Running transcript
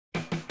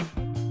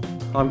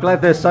I'm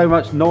glad there's so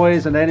much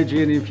noise and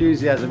energy and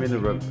enthusiasm in the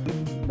room.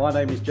 My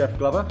name is Jeff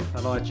Glover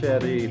and I chair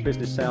the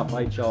Business South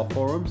HR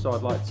Forum, so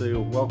I'd like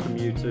to welcome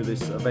you to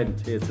this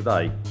event here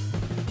today,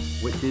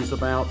 which is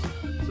about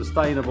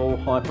sustainable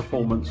high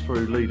performance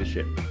through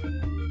leadership.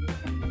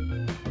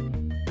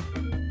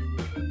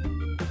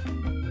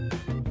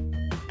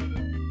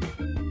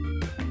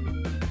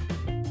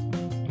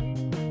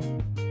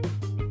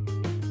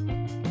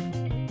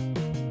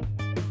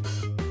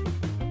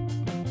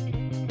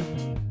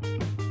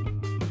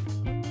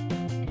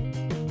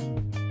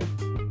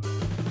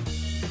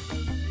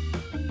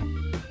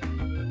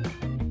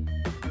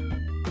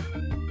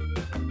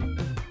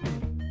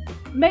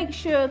 Make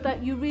sure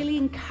that you really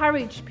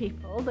encourage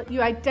people, that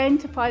you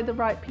identify the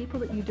right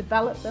people, that you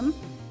develop them.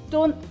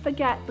 Don't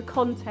forget the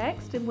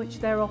context in which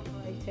they're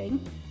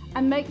operating,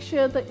 and make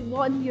sure that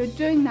when you're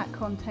doing that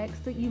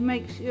context, that you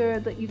make sure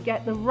that you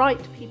get the right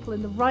people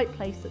in the right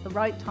place at the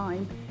right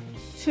time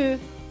to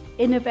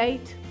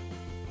innovate,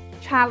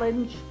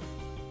 challenge,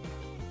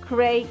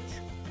 create,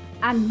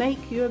 and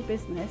make your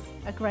business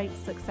a great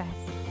success.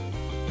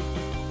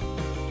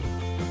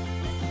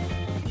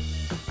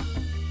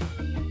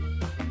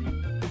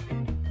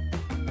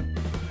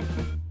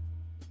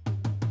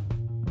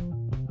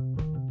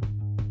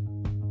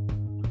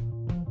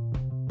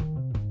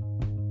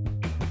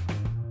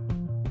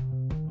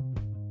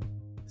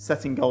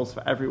 Setting goals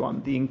for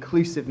everyone, the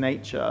inclusive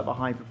nature of a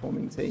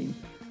high-performing team,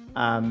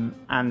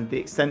 and the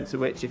extent to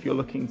which, if you're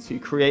looking to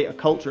create a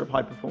culture of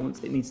high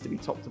performance, it needs to be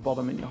top to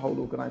bottom in your whole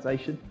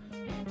organisation.